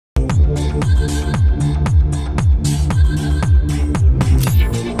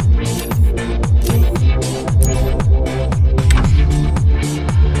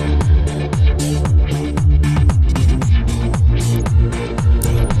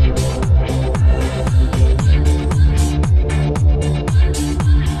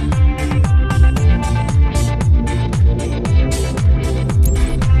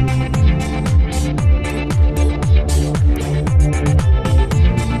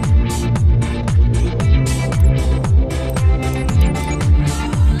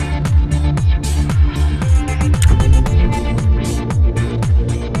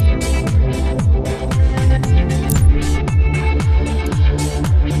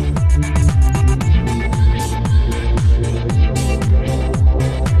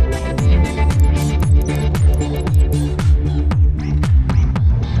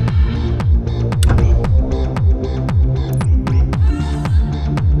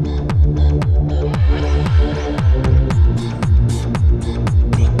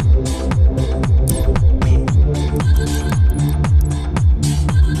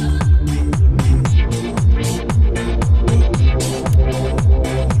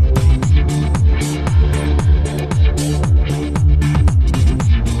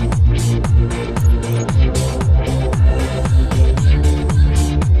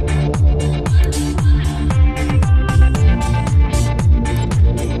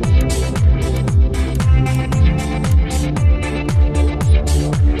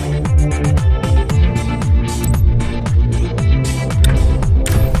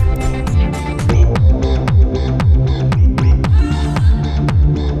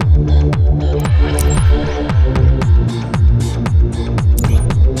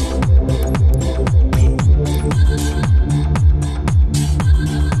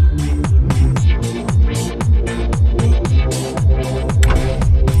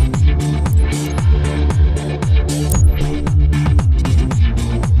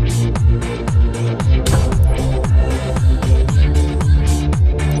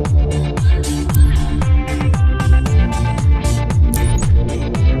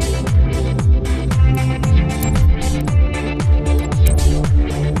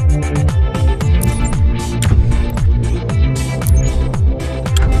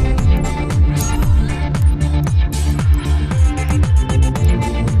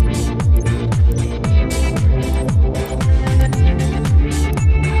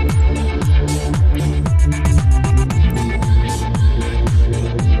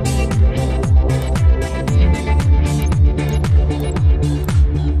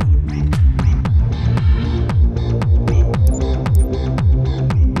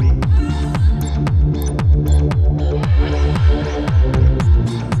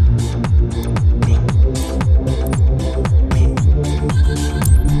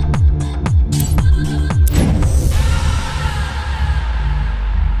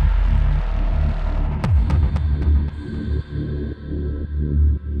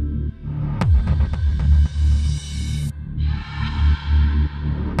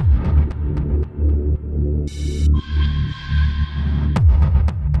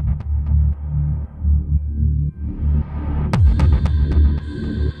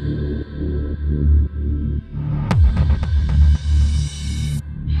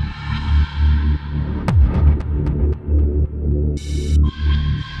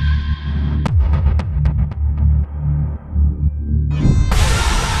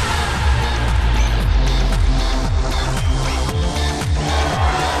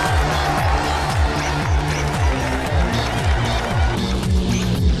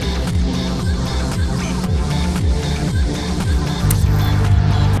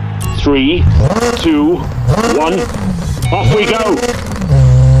3, 2, 1, off we go!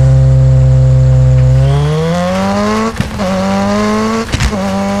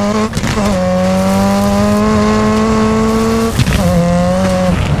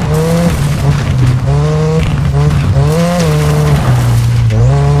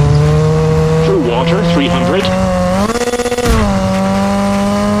 Through water, 300.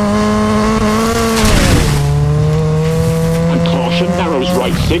 And caution, narrows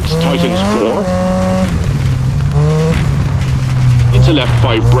right 6, tightens 4. Into left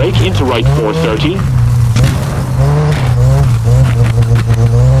 5 brake, into right 430.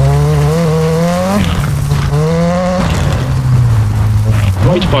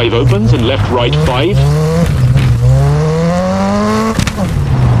 Right 5 opens and left right 5.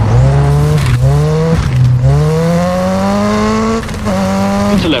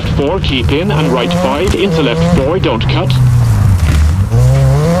 Into left 4, keep in, and right 5, into left 4, don't cut.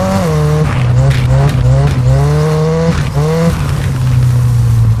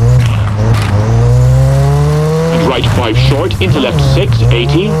 right 5 short, into left 6,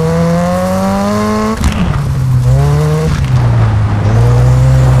 80.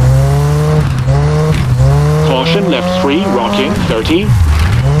 Caution, left 3, rock in, 30.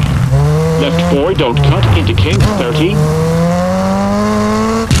 Left 4, don't cut, into kink, 30.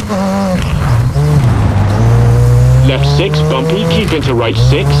 Left 6, bumpy, keep into right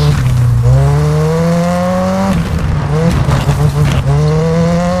 6.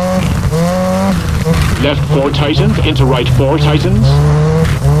 Left 4 tightens, into right 4 tightens.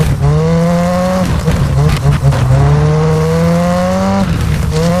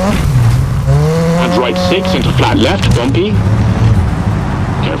 And right 6 into flat left, bumpy.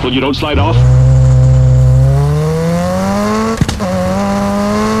 Careful you don't slide off.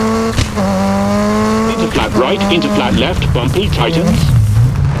 Into flat right, into flat left, bumpy, tightens.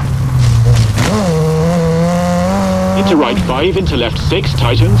 Into right 5, into left 6,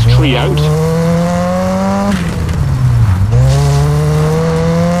 tightens, tree out.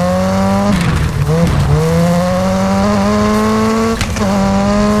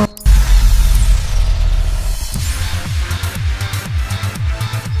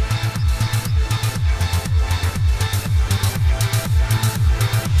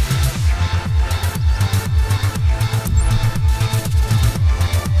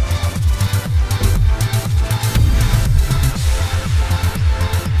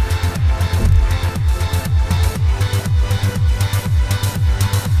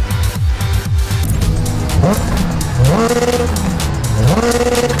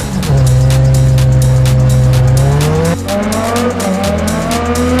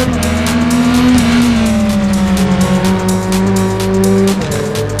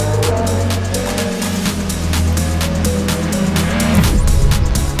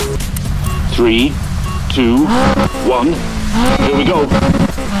 Three, 2, 1, here we go.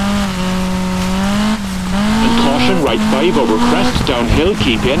 And caution, right 5 over crest, downhill,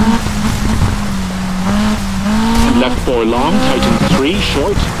 keep in. And left 4 long, tightens 3,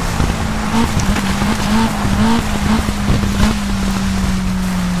 short.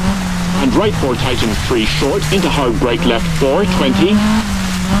 And right 4 tightens 3, short, into hard brake, left 4, 20.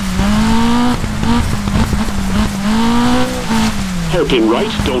 Hairpin right,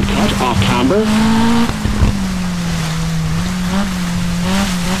 don't cut, off camber.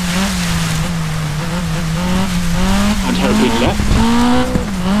 And hairpin left.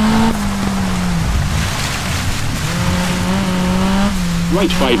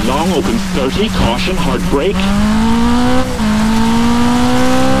 Right 5 long, opens 30, caution, hard brake.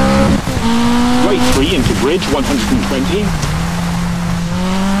 Right 3 into bridge, 120.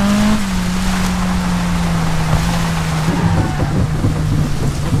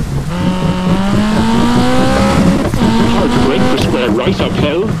 Hard brake for square right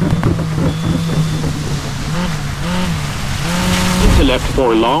uphill. Into left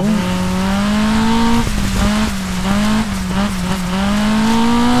 4 long.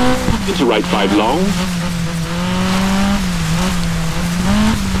 Into right 5 long.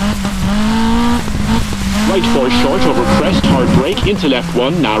 Right 4 short over crest, hard brake, into left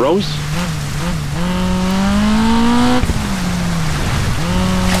 1, narrows.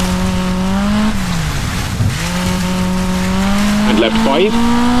 And left 5.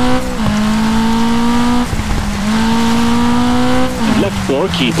 And left 4,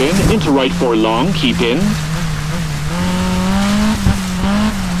 keep in, into right 4 long, keep in.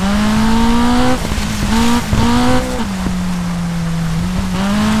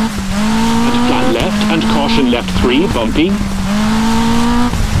 And caution left 3, bumpy.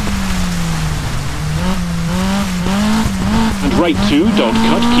 And right 2, don't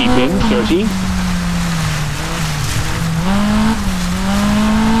cut, keep in, 30.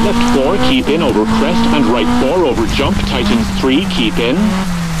 Left 4, keep in over crest, and right 4 over jump, tightens 3, keep in.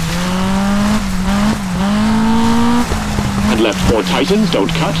 And left 4 tightens,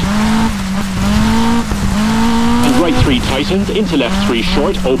 don't cut. And right 3 tightens, into left 3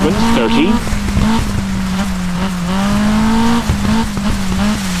 short, opens, 30.